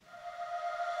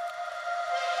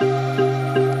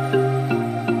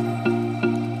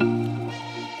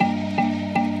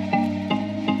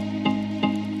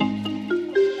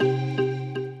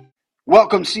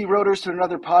Welcome, Sea Roaders, to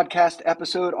another podcast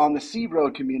episode on the Sea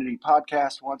Road Community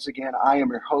Podcast. Once again, I am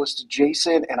your host,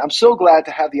 Jason, and I'm so glad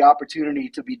to have the opportunity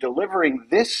to be delivering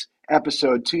this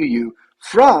episode to you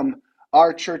from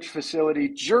our church facility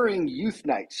during youth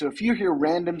night. So if you hear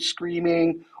random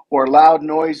screaming or loud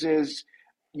noises,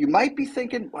 you might be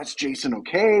thinking, what's Jason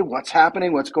okay? What's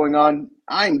happening? What's going on?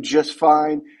 I'm just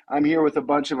fine. I'm here with a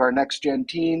bunch of our next gen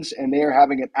teens, and they are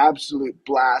having an absolute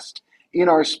blast in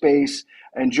our space,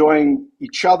 enjoying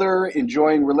each other,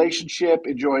 enjoying relationship,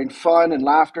 enjoying fun and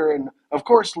laughter, and of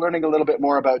course, learning a little bit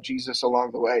more about Jesus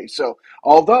along the way. So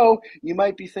although you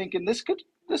might be thinking this could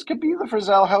be the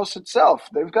Frizzell house itself,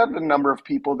 they've got a number of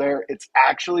people there. It's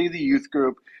actually the youth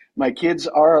group. My kids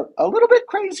are a little bit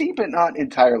crazy, but not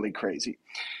entirely crazy.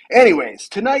 Anyways,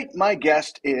 tonight my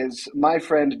guest is my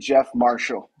friend Jeff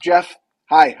Marshall. Jeff,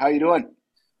 hi, how you doing?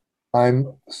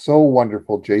 I'm so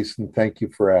wonderful, Jason. Thank you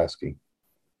for asking.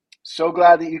 So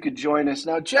glad that you could join us.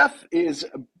 Now,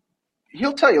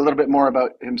 he'll tell you a little bit more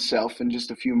about himself in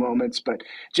just a few moments, but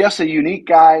Jeff's a unique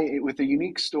guy with a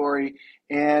unique story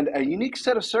and a unique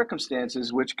set of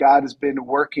circumstances which God has been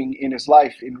working in his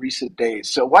life in recent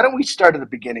days. So why don't we start at the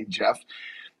beginning, Jeff?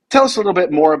 Tell us a little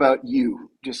bit more about you,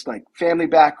 just like family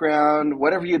background,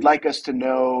 whatever you'd like us to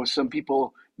know. Some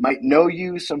people might know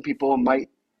you, some people might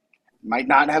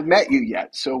not have met you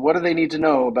yet. So what do they need to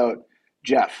know about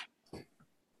Jeff?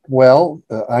 Well,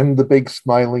 I'm the big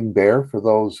smiling bear for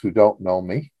those who don't know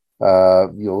me.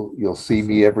 You'll see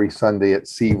me every Sunday at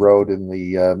Sea Road in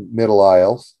the Middle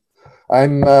Isles.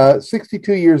 I'm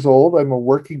 62 years old. I'm a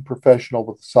working professional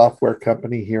with a software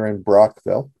company here in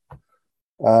Brockville.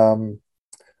 Um,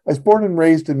 I was born and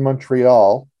raised in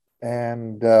Montreal,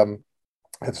 and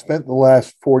have spent the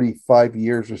last 45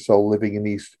 years or so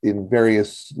living in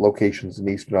various locations in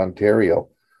Eastern Ontario.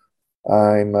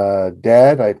 I'm a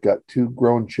dad. I've got two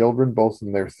grown children, both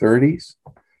in their 30s.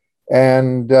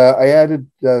 And I added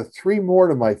three more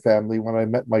to my family when I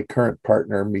met my current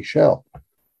partner, Michelle.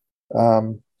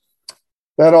 Um,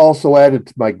 that also added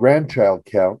to my grandchild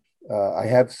count. I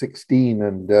have 16,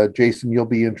 and Jason, you'll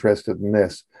be interested in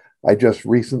this. I just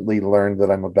recently learned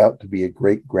that I'm about to be a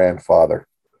great grandfather.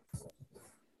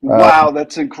 Wow,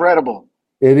 that's incredible.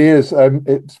 It is.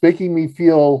 It's making me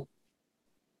feel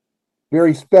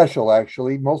very special,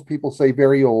 actually. Most people say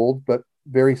very old, but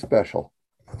very special.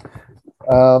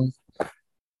 Um,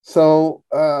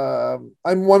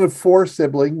 I'm one of four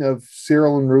siblings of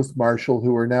Cyril and Ruth Marshall,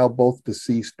 who are now both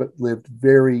deceased, but lived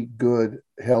very good,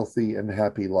 healthy, and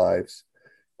happy lives.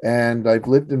 And I've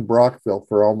lived in Brockville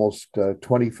for almost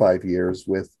 25 years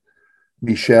with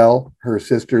Michelle, her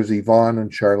sisters Yvonne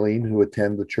and Charlene, who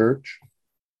attend the church,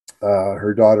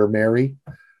 her daughter Mary,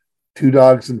 two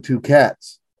dogs and two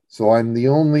cats. So I'm the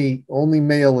only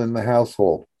male in the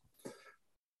household.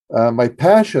 My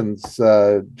passions,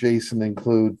 Jason,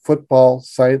 include football,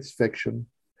 science fiction,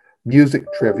 music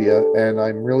trivia, and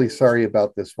I'm really sorry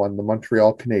about this one, the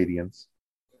Montreal Canadiens.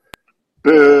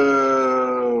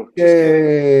 Boo! Just kidding.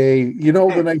 Yay! You know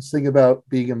the nice thing about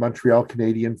being a Montreal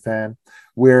Canadian fan?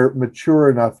 We're mature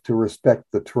enough to respect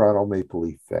the Toronto Maple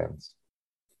Leaf fans.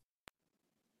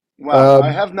 Wow, I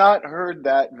Um, have not heard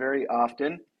that very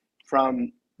often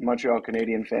from Montreal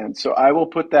Canadian fans. So I will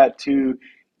put that to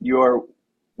your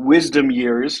wisdom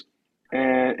years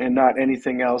and not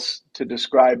anything else to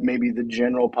describe maybe the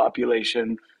general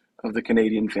population of the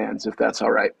Canadian fans, if that's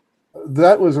all right.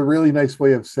 that was a really nice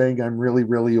way of saying I'm really,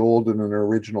 really old and an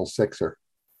original Sixer.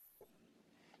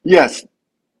 Yes.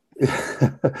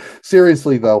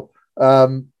 Seriously, though,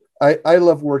 I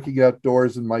love working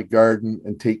outdoors in my garden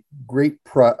and take great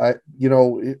pride.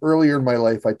 Earlier in my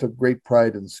life, I took great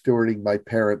pride in stewarding my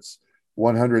parents'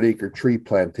 100-acre tree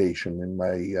plantation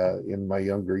in my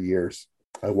younger years.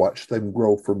 I watched them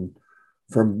grow from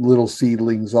little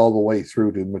seedlings all the way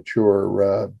through to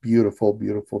mature, beautiful,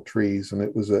 beautiful trees, and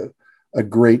it was a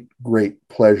great, great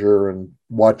pleasure and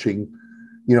watching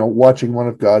one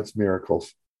of God's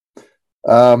miracles.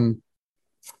 Um,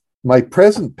 my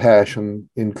present passion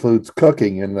includes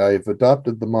cooking, and I've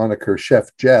adopted the moniker Chef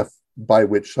Jeff, by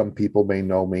which some people may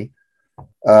know me.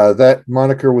 That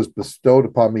moniker was bestowed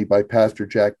upon me by Pastor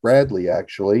Jack Bradley,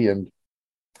 actually, and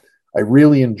I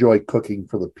really enjoy cooking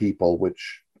for the people,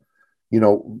 which,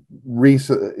 in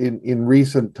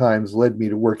recent times led me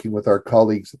to working with our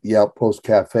colleagues at the Outpost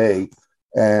Cafe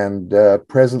and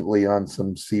presently on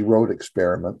some Sea Road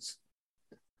experiments.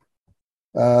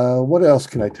 What else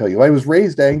can I tell you? I was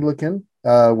raised Anglican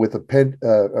with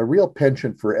a real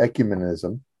penchant for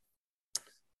ecumenism,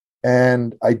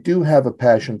 and I do have a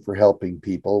passion for helping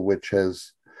people, which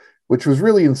was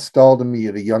really installed in me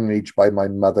at a young age by my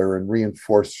mother and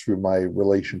reinforced through my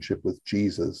relationship with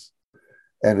Jesus.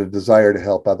 and a desire to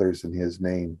help others in his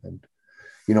name. And,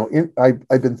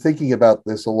 I've been thinking about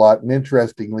this a lot, and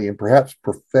interestingly, and perhaps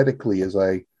prophetically, as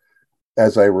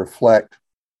I reflect,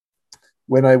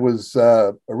 when I was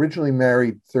originally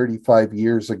married 35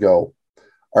 years ago,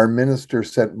 our minister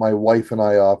sent my wife and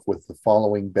I off with the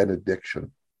following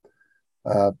benediction: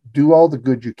 do all the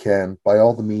good you can, by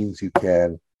all the means you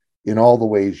can, in all the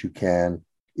ways you can,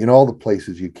 in all the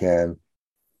places you can,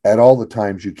 at all the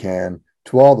times you can,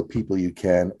 to all the people you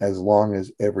can, as long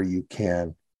as ever you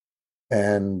can.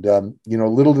 And,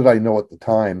 little did I know at the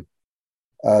time,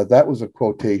 that was a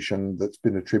quotation that's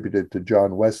been attributed to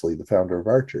John Wesley, the founder of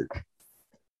our church.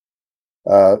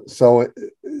 So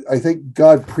I think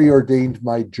God preordained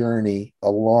my journey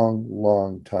a long,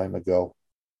 long time ago.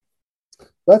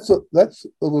 That's a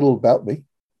little about me.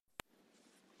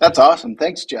 That's awesome.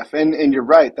 Thanks, Jeff. And you're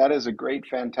right. That is a great,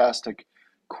 fantastic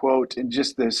quote, and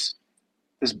just this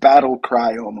battle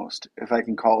cry almost, if I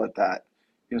can call it that.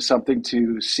 Something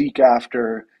to seek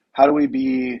after. How do we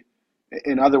be,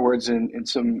 in other words, in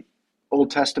some Old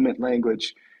Testament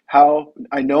language, how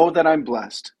I know that I'm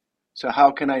blessed. So how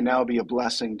can I now be a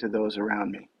blessing to those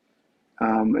around me?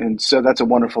 And so that's a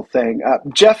wonderful thing.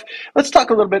 Jeff, let's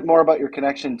talk a little bit more about your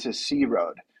connection to Sea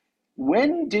Road.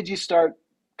 When did you start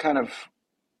kind of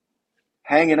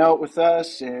hanging out with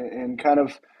us, and kind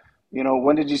of,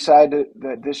 when did you decide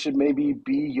that this should maybe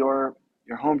be your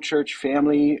home church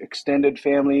family, extended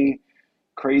family,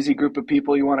 crazy group of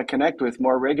people you want to connect with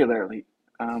more regularly?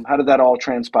 How did that all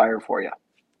transpire for you?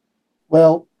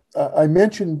 Well, I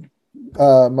mentioned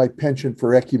my penchant for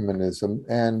ecumenism,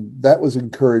 and that was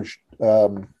encouraged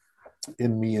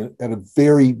in me at a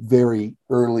very, very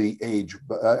early age.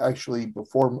 But actually,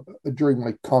 during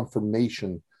my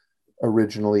confirmation,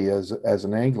 originally as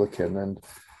an Anglican, and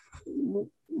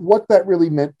what that really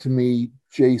meant to me,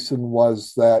 Jason,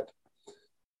 was that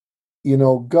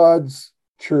God's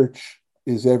church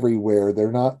is everywhere.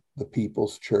 They're not the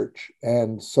people's church,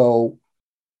 and so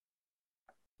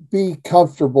be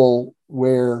comfortable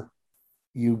where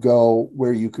you go,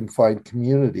 where you can find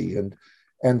community.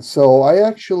 And so I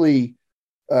actually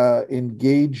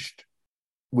engaged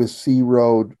with Sea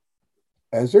Road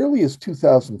as early as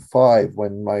 2005,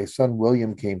 when my son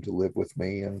William came to live with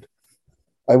me, and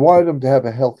I wanted him to have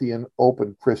a healthy and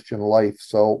open Christian life.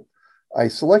 So I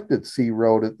selected Sea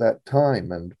Road at that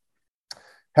time. And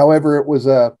however, it was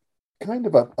a kind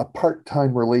of a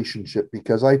part-time relationship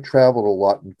because I traveled a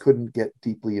lot and couldn't get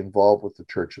deeply involved with the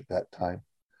church at that time.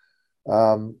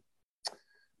 Um,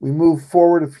 we moved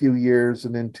forward a few years,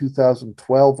 and in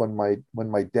 2012, when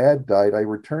my dad died, I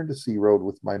returned to Sea Road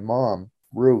with my mom,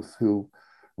 Ruth, who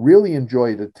really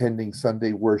enjoyed attending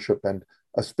Sunday worship, and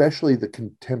especially the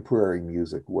contemporary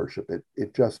music worship.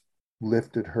 It just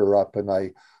lifted her up, and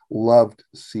I loved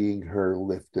seeing her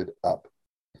lifted up.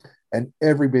 And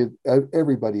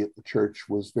everybody at the church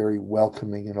was very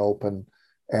welcoming and open,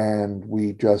 and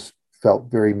we just felt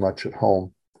very much at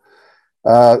home.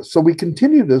 So we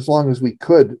continued as long as we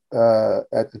could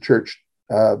at the church,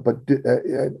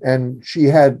 and she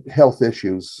had health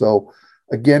issues. So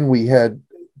again, we had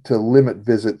to limit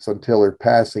visits until her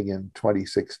passing in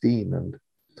 2016.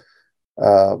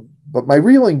 But my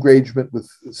real engagement with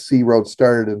Sea Road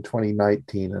started in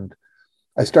 2019, and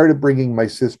I started bringing my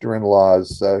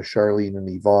sister-in-laws, Charlene and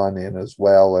Yvonne, in as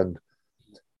well. And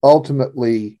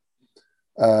ultimately,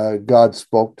 God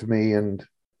spoke to me, and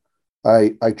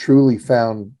I truly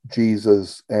found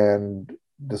Jesus and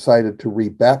decided to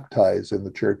rebaptize in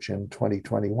the church in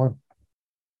 2021.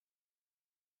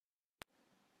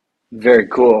 Very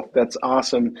cool. That's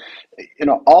awesome.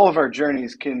 All of our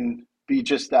journeys can be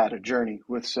just that, a journey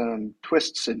with some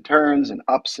twists and turns and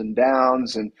ups and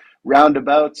downs and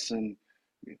roundabouts, and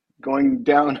going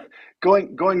down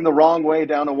going the wrong way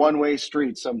down a one-way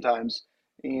street sometimes.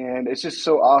 And it's just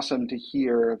so awesome to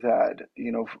hear that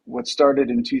what started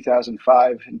in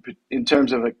 2005 in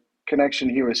terms of a connection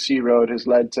here with Sea Road has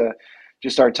led to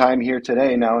just our time here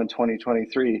today, now in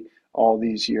 2023, all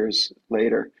these years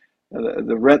later.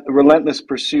 The relentless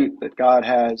pursuit that God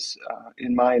has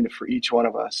in mind for each one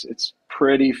of us, it's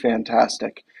pretty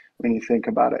fantastic when you think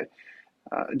about it.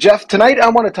 Jeff, tonight I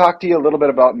want to talk to you a little bit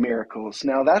about miracles.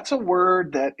 Now, that's a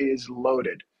word that is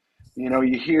loaded.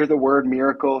 You hear the word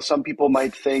miracle. Some people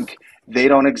might think they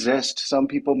don't exist. Some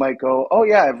people might go, oh,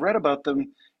 yeah, I've read about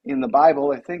them in the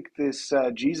Bible. I think this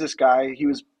Jesus guy, he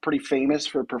was pretty famous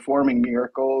for performing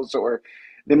miracles. Or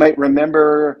they might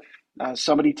remember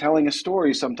somebody telling a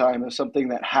story sometime of something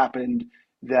that happened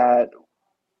that,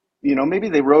 maybe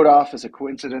they wrote off as a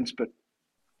coincidence, but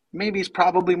maybe it's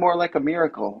probably more like a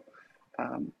miracle.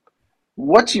 Um,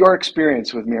 What's your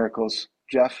experience with miracles,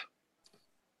 Jeff?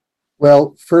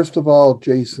 Well, first of all,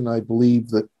 Jason, I believe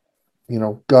that,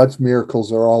 God's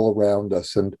miracles are all around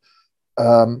us, and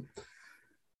um,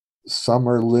 some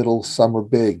are little, some are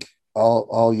big.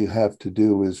 All you have to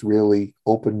do is really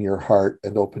open your heart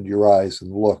and open your eyes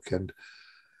and look. And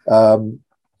um,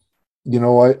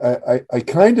 I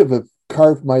kind of have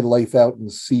carved my life out in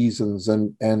seasons,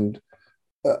 and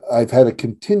I've had a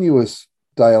continuous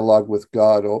dialogue with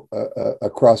God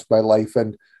across my life,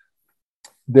 and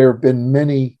there have been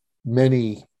many,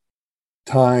 many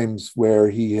times where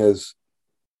He has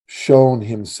shown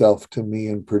Himself to me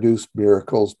and produced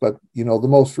miracles. But the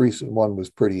most recent one was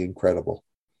pretty incredible.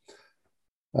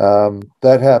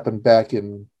 That happened back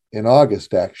in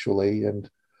August, actually, and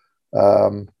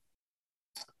um,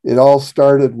 it all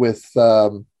started with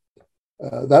that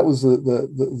was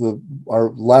the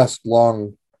our last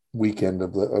long weekend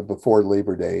of the before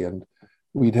Labor Day, and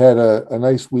we'd had a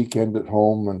nice weekend at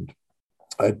home, and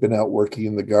I'd been out working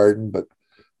in the garden, but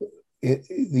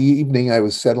the evening I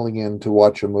was settling in to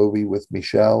watch a movie with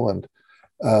Michelle, and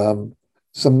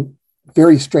some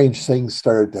very strange things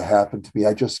started to happen to me.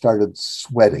 I just started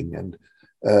sweating, and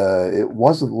it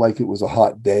wasn't like it was a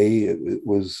hot day. It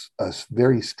was a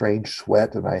very strange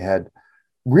sweat, and I had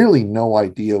really no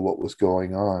idea what was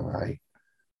going on. I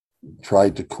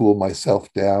tried to cool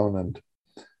myself down and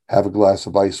have a glass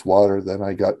of ice water. Then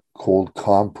I got cold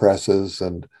compresses,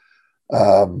 and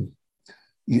um,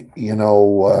 I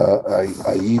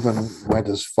even went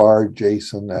as far,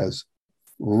 Jason, as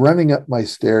running up my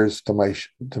stairs to my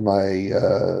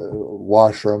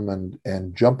washroom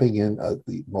and jumping in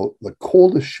the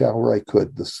coldest shower I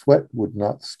could. The sweat would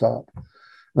not stop,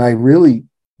 and I really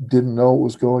didn't know what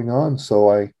was going on. So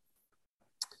I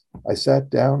sat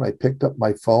down, I picked up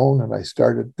my phone, and I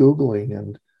started Googling.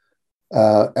 And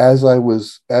as I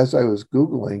was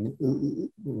Googling,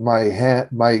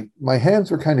 my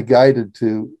hands were kind of guided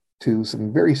to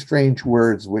some very strange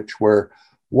words, which were,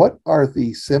 "What are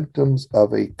the symptoms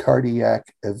of a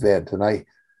cardiac event?" And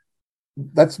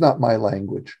that's not my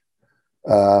language.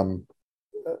 Um,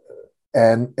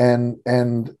 and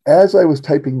as I was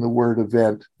typing the word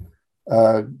event,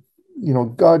 uh,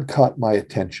 God caught my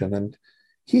attention, and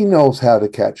He knows how to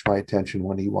catch my attention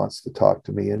when He wants to talk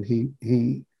to me. And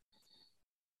he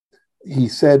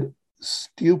said,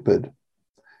 "Stupid,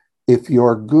 if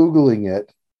you're Googling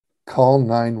it, call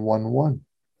 911."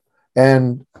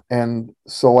 And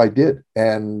so I did.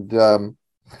 And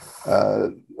uh,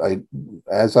 I,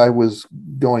 as I was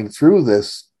going through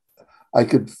this, I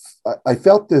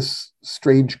felt this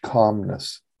strange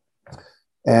calmness.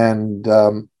 And,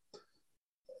 I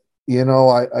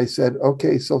said,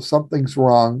 "Okay, so something's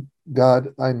wrong.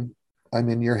 God, I'm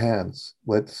in your hands.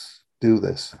 Let's do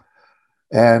this."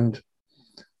 And,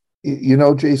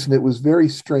 Jason, it was very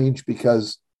strange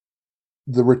because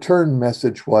the return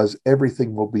message was,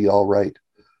 "Everything will be all right."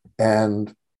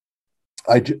 And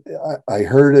I, I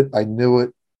heard it. I knew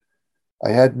it. I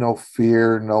had no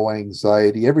fear, no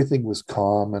anxiety. Everything was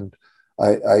calm. And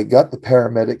I got the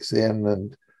paramedics in,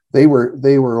 and they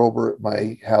were over at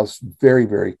my house very,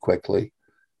 very quickly.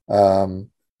 Um,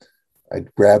 I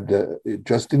grabbed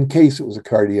just in case it was a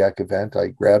cardiac event, I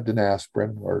grabbed an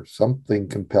aspirin, or something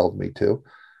compelled me to.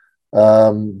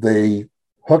 They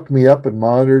hooked me up and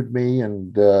monitored me,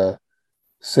 and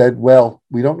said, "Well,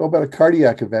 we don't know about a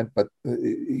cardiac event, but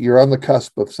you're on the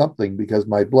cusp of something," because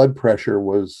my blood pressure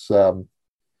was,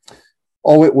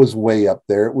 it was way up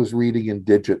there. It was reading in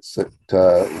digits that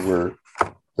were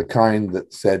the kind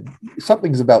that said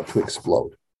something's about to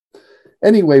explode.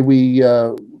 Anyway,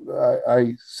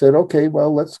 I said, "Okay,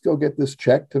 well, let's go get this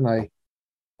checked." And I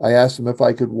asked them if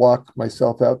I could walk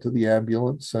myself out to the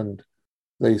ambulance, and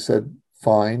they said,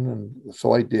 "Fine." And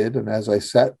so I did. And as I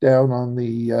sat down on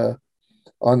the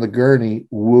gurney,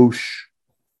 whoosh,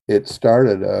 it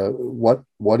started.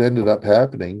 What ended up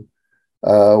happening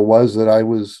was that I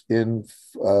was in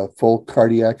full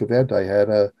cardiac event. I had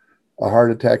a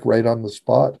heart attack right on the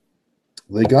spot.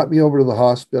 They got me over to the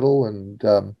hospital, and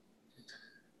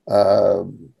uh,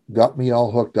 got me all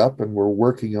hooked up, and were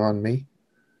working on me.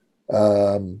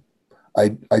 Um,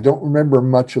 I don't remember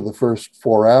much of the first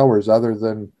 4 hours, other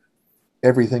than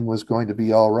everything was going to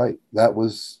be all right. That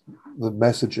was the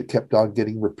message that kept on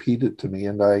getting repeated to me.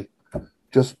 And I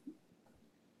just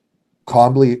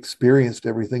calmly experienced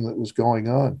everything that was going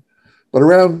on. But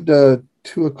around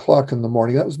 2 o'clock in the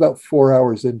morning, that was about 4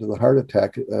 hours into the heart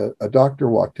attack, a doctor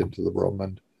walked into the room,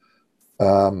 and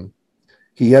um,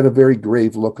 he had a very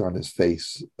grave look on his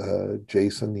face.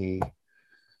 Jason,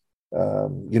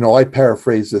 I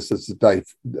paraphrase this as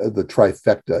the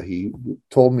trifecta. He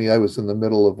told me I was in the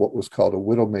middle of what was called a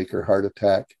widowmaker heart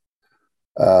attack.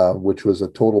 which was a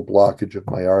total blockage of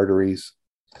my arteries.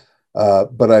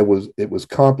 But it was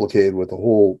complicated with a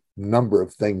whole number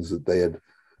of things that they had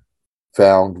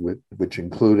found, which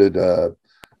included,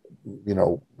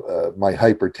 my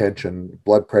hypertension,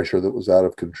 blood pressure that was out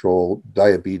of control,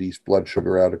 diabetes, blood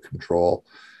sugar out of control.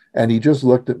 And he just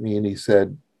looked at me and he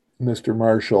said, "Mr.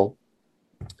 Marshall,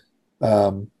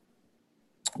 um,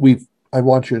 I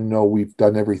want you to know we've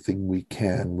done everything we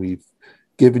can. We've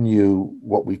given you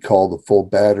what we call the full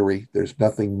battery. There's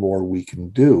nothing more we can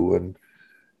do." And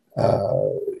uh,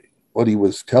 what he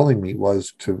was telling me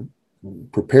was to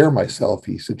prepare myself.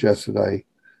 He suggested I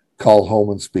call home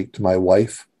and speak to my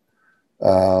wife.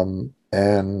 And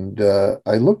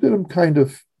I looked at him kind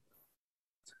of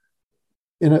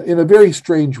in a very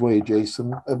strange way,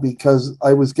 Jason, because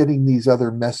I was getting these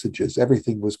other messages.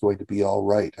 Everything was going to be all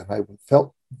right. And I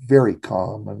felt very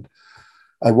calm and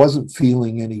I wasn't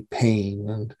feeling any pain.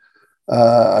 And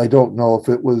I don't know if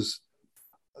it was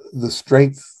the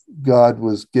strength God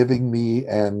was giving me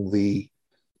and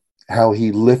how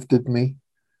he lifted me,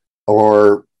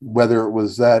 or whether it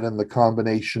was that and the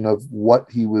combination of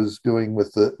what he was doing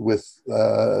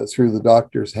through the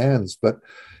doctor's hands. But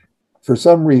for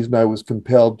some reason, I was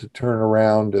compelled to turn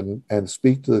around and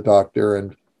speak to the doctor.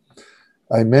 And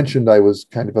I mentioned I was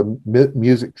kind of a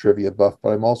music trivia buff, but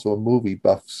I'm also a movie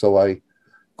buff. So I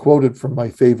quoted from my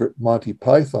favorite Monty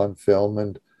Python film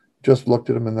and just looked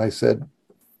at him and I said,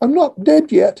 "I'm not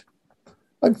dead yet.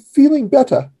 I'm feeling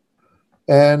better."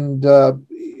 And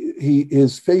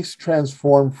his face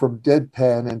transformed from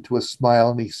deadpan into a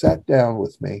smile, and he sat down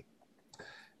with me.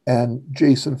 And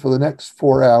Jason, for the next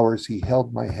 4 hours, he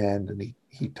held my hand and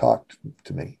he talked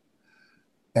to me.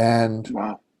 And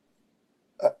Wow.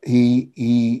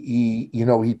 He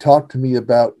talked to me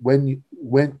about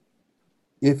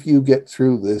if you get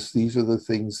through this, these are the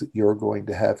things that you're going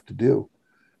to have to do.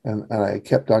 And I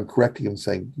kept on correcting him,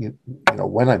 saying,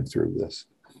 when I'm through this.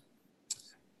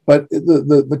 But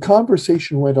the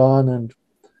conversation went on, and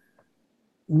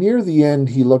near the end,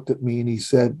 he looked at me and he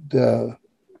said,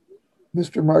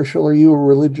 "Mr. Marshall, are you a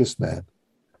religious man?"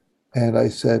 And I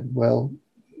said, "Well,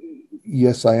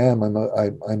 yes, I am. I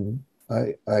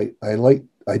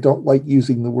don't like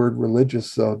using the word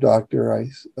religious, though, doctor."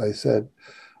 I said,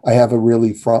 "I have a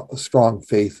really strong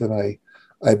faith, and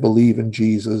I believe in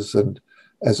Jesus. And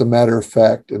as a matter of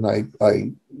fact, and I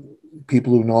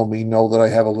people who know me know that I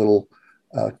have a little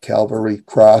Calvary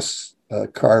cross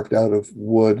carved out of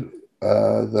wood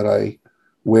that I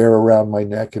wear around my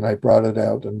neck." And I brought it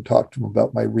out and talked to him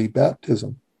about my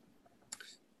rebaptism.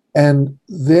 And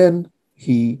then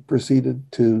he proceeded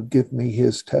to give me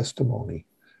his testimony.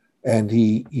 And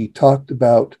he talked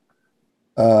about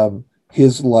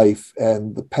his life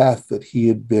and the path that he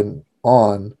had been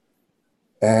on.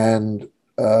 And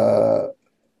I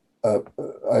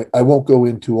won't go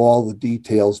into all the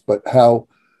details, but how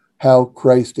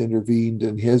Christ intervened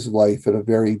in his life at a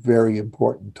very, very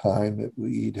important time.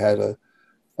 He'd had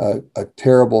a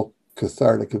terrible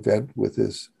cathartic event with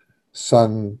his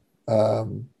son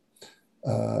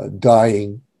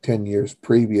dying 10 years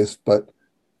previous,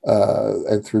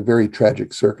 and through very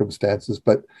tragic circumstances.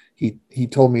 But he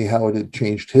told me how it had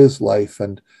changed his life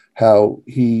and how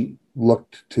he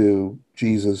looked to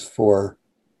Jesus for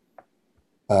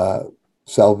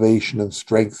salvation and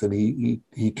strength, and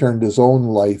he turned his own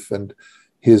life and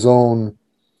his own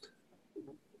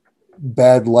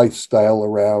bad lifestyle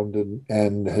around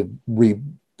and had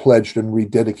pledged and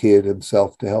rededicated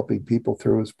himself to helping people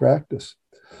through his practice.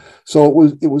 So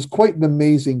it was quite an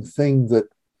amazing thing that,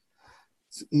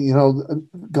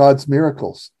 God's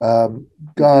miracles.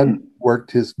 God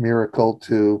worked his miracle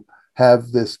to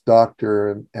have this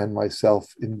doctor and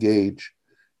myself engage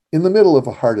in the middle of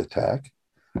a heart attack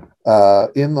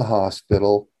in the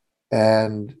hospital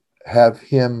and have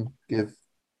him give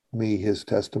me his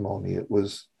testimony. It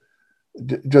was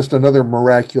just another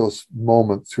miraculous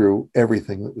moment through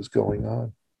everything that was going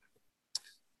on.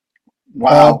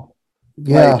 Wow.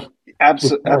 Yeah.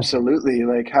 Absolutely.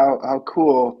 Like how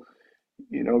cool,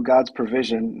 God's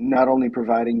provision, not only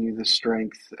providing you the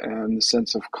strength and the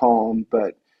sense of calm,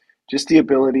 but just the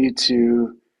ability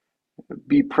to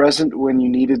be present when you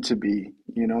needed to be,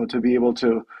 to be able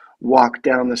to walk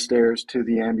down the stairs to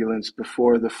the ambulance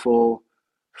before the full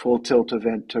tilt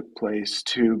event took place,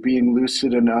 to being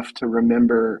lucid enough to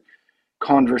remember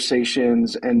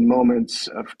conversations and moments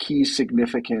of key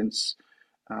significance,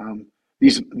 um,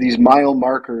 these mile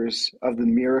markers of the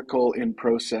miracle in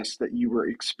process that you were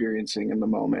experiencing in the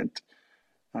moment.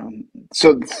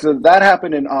 So that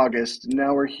happened in August.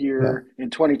 Now we're Yeah. here in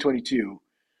 2022.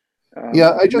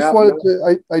 Yeah, I just Now, wanted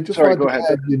to I just sorry, wanted go to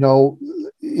ahead. add,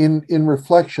 in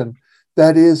reflection,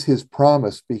 that is his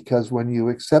promise, because when you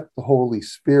accept the Holy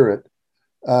Spirit,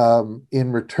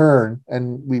 in return,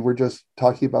 and we were just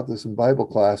talking about this in Bible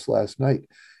class last night,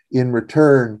 in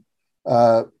return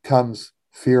comes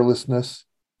fearlessness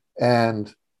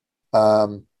and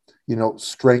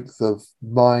strength of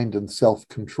mind and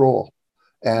self-control.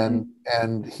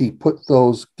 And he put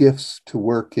those gifts to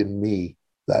work in me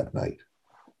that night.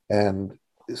 And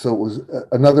so it was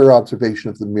another observation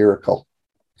of the miracle.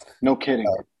 No kidding.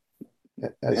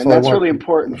 And So that's really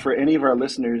important for any of our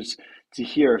listeners to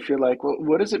hear. If you're like, well,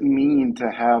 what does it mean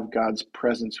to have God's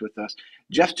presence with us?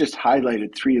 Jeff just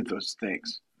highlighted three of those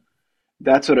things.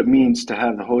 That's what it means to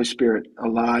have the Holy Spirit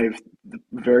alive, the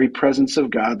very presence of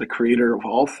God, the creator of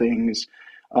all things,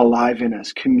 alive in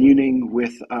us, communing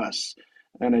with us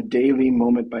on a daily,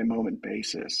 moment by moment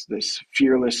basis. This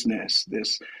fearlessness,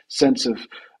 this sense of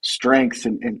strength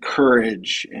and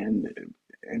courage and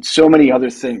so many other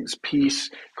things: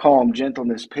 peace, calm,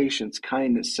 gentleness, patience,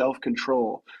 kindness,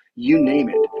 self-control, you name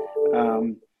it.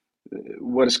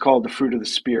 What is called the fruit of the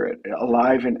Spirit,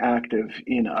 alive and active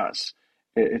in us.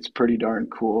 It's pretty darn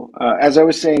cool. As I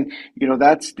was saying,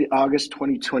 that's the August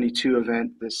 2022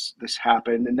 event. This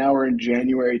happened, and now we're in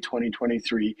January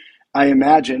 2023. I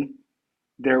imagine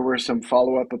there were some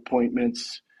follow-up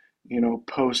appointments,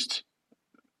 post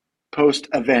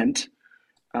event.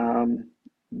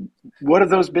 What have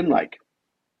those been like?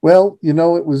 Well,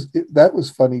 that was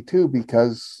funny too,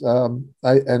 because I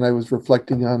was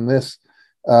reflecting on this.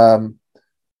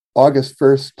 August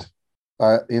 1st,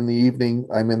 in the evening,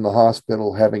 I'm in the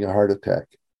hospital having a heart attack.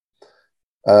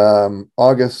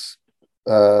 August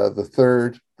the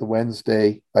 3rd, the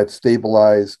Wednesday, I've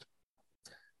stabilized,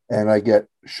 and I get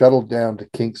shuttled down to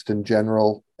Kingston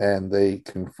General, and they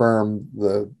confirm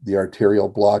the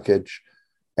arterial blockage.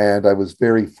 And I was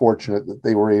very fortunate that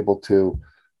they were able to,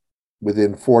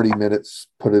 within 40 minutes,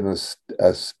 put in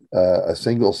a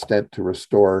single stent to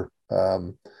restore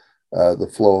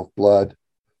the flow of blood.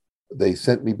 They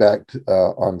sent me back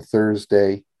on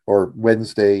Thursday or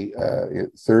Wednesday.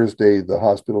 Thursday, the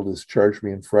hospital discharged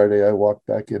me, and Friday I walked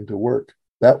back into work.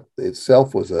 That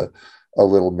itself was a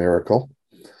little miracle.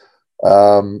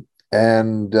 Yeah,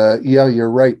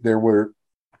 you're right. There were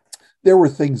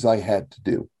things I had to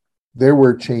do. There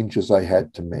were changes I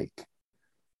had to make.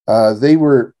 They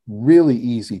were really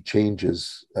easy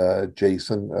changes,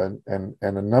 Jason, and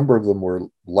a number of them were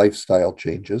lifestyle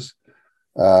changes.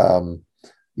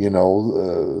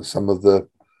 Some of the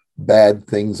bad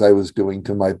things I was doing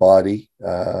to my body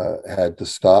had to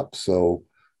stop. So,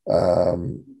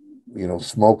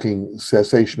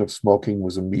 cessation of smoking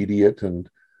was immediate, and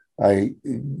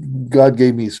God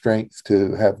gave me strength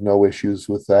to have no issues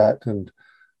with that. And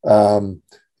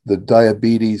the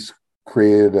diabetes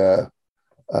created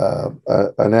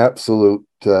an absolute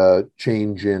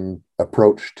change in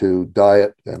approach to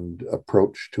diet and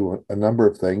approach to a number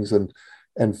of things. And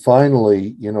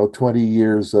finally, 20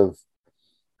 years of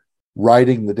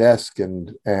riding the desk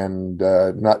and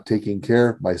not taking care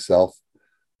of myself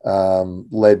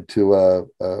led to a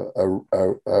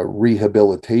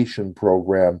rehabilitation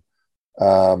program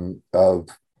of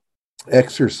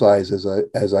exercise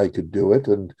as I could do it.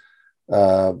 And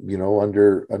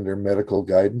under medical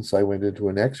guidance, I went into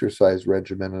an exercise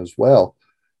regimen as well.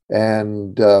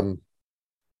 And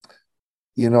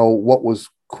what was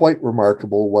quite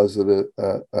remarkable was that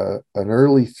an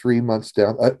early 3 months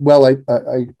down. I'm going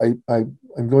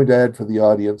to add for the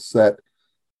audience that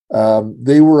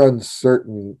they were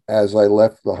uncertain as I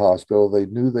left the hospital. They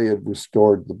knew they had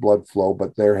restored the blood flow,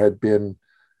 but there had been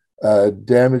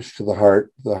damage to the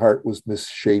heart. The heart was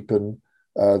misshapen.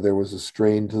 There was a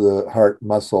strain to the heart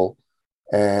muscle,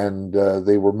 and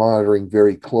they were monitoring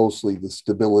very closely the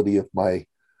stability of my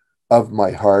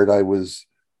heart. I was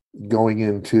going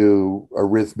into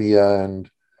arrhythmia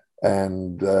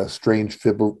and strange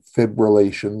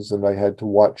fibrillations, and I had to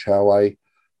watch how I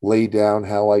lay down,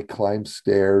 how I climb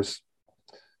stairs,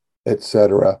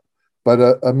 etc.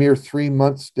 But a mere 3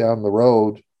 months down the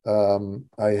road,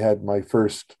 I had my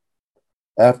first,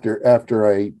 after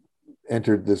I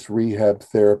entered this rehab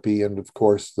therapy, and of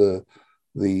course the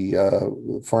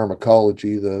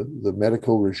pharmacology, the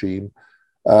medical regime,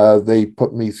 they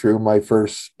put me through my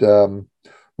first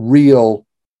real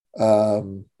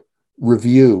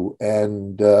review,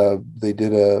 and they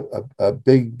did a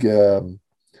big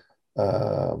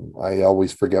I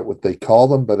always forget what they call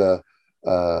them, but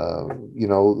an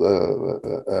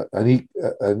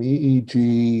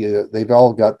EEG. They've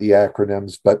all got the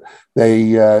acronyms, but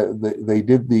they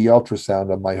did the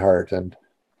ultrasound on my heart, and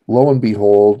lo and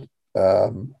behold,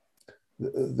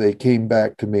 they came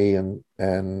back to me and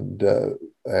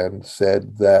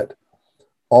said that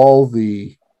all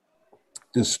the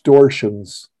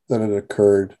distortions that had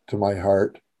occurred to my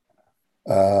heart,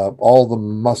 all the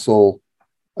muscle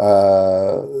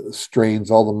strains,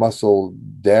 all the muscle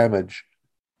damage,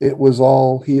 it was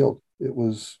all healed. It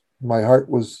was, my heart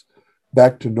was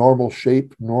back to normal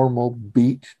shape, normal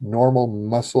beat, normal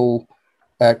muscle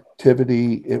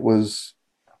activity. It was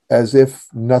as if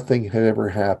nothing had ever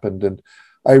happened. And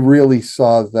I really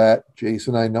saw that,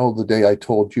 Jason. I know the day I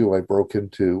told you I broke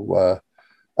into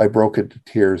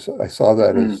tears. I saw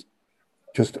that Mm. as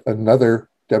just another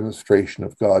demonstration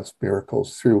of God's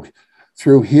miracles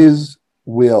through his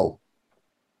will.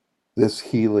 This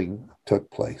healing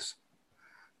took place.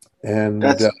 And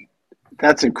That's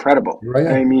that's incredible. here I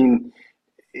I am. mean,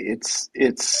 it's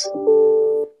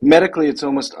medically it's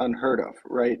almost unheard of,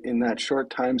 right? In that short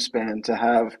time span to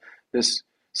have this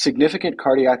significant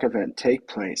cardiac event take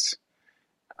place,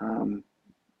 um,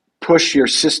 push your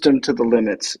system to the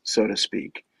limits, so to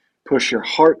speak, push your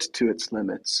heart to its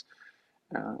limits,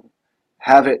 uh,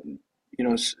 have it,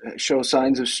 show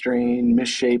signs of strain,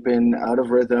 misshapen, out of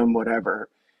rhythm, whatever,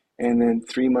 and then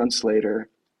 3 months later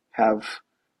have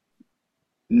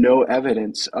no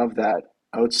evidence of that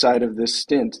outside of this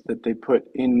stint that they put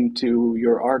into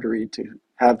your artery to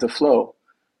have the flow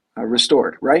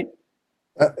restored, right?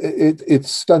 It's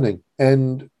stunning.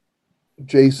 And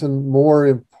Jason, more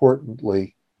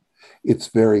importantly, it's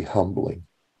very humbling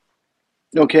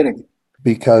No kidding.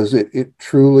 because it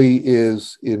truly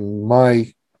is, in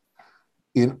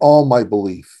all my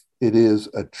belief, it is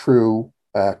a true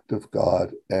act of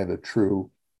God and a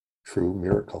true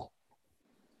miracle.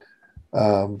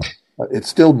 Um, it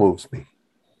still moves me.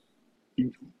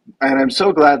 And I'm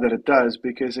so glad that it does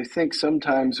because I think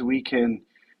sometimes we can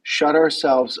shut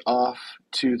ourselves off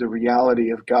to the reality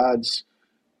of God's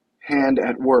hand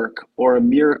at work or a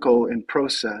miracle in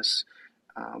process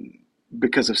um,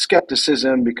 because of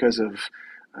skepticism, because of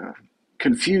uh,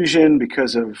 confusion,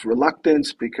 because of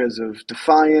reluctance, because of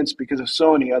defiance, because of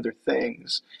so many other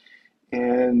things.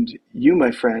 And you,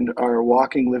 my friend, are a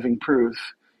walking, living proof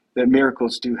that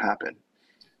miracles do happen.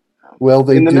 Well,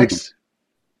 they In the do. next,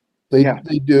 They yeah,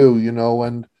 they do,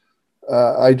 and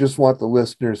I just want the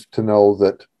listeners to know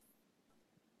that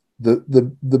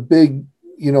the big,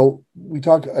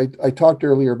 I talked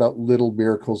earlier about little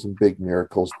miracles and big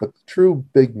miracles, but the true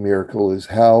big miracle is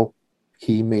how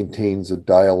he maintains a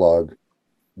dialogue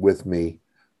with me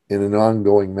in an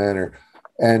ongoing manner.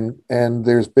 And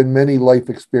there's been many life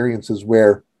experiences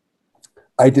where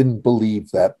I didn't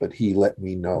believe that, but he let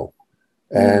me know.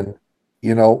 mm, And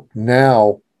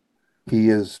now he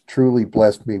has truly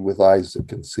blessed me with eyes that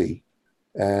can see,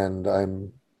 and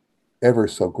I'm ever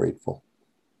so grateful.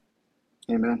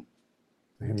 amen.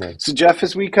 Amen. So, Jeff,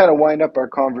 as we kind of wind up our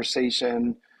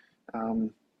conversation,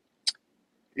 um,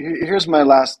 here's my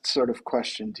last sort of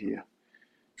question to you.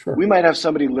 Sure. We might have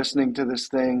somebody listening to this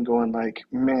thing going like,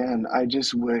 man, I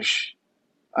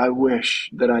wish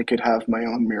that I could have my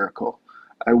own miracle.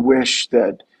 I wish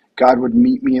that God would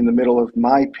meet me in the middle of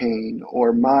my pain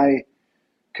or my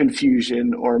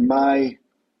confusion or my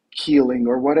healing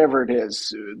or whatever it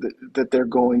is that they're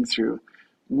going through.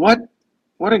 What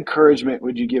what encouragement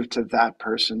would you give to that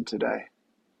person today?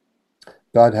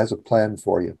 God has a plan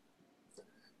for you.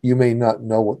 You may not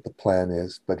know what the plan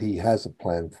is, but he has a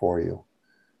plan for you.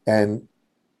 And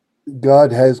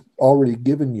God has already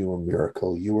given you a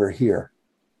miracle. You are here.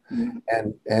 Mm,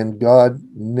 And God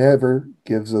never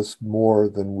gives us more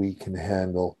than we can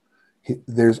handle.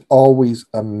 There's always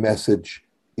a message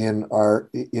in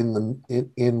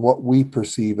what we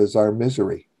perceive as our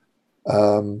misery.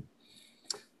 Um,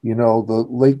 the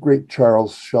late great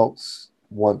Charles Schultz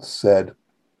once said,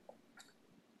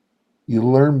 "You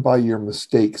learn by your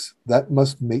mistakes. That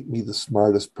must make me the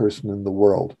smartest person in the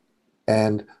world."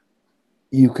 And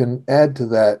you can add to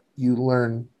that, you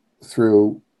learn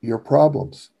through your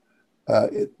problems. Uh,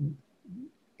 it,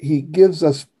 he gives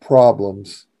us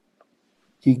problems,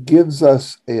 he gives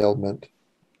us ailment.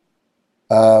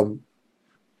 Um,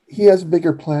 he has a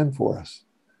bigger plan for us.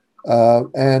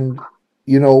 And,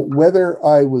 whether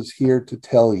I was here to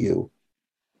tell you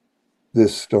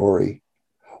this story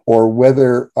or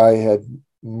whether I had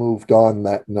moved on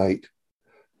that night,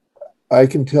 I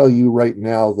can tell you right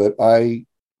now that I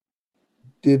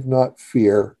did not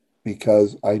fear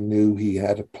because I knew he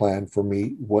had a plan for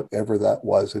me, whatever that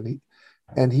was.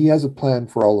 And he has a plan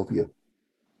for all of you.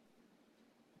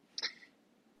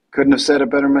 couldn't have said it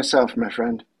better myself, my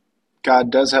friend. God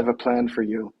does have a plan for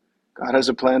you. God has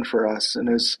a plan for us. And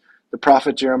as the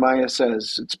prophet Jeremiah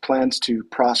says, it's plans to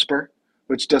prosper,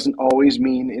 which doesn't always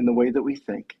mean in the way that we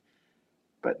think,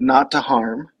 but not to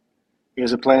harm. He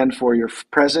has a plan for your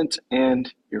present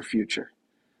and your future.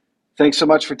 Thanks so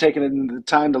much for taking the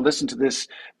time to listen to this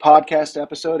podcast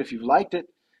episode. If you've liked it,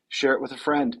 share it with a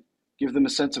friend. Give them a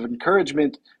sense of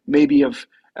encouragement, maybe of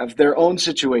their own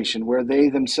situation where they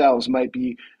themselves might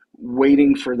be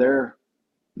waiting for their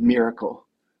miracle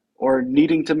or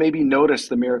needing to maybe notice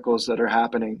the miracles that are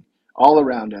happening all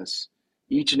around us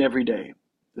each and every day.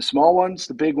 The small ones,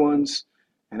 the big ones,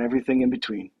 and everything in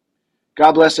between.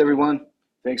 God bless everyone.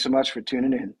 Thanks so much for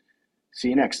tuning in. See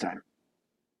you next time.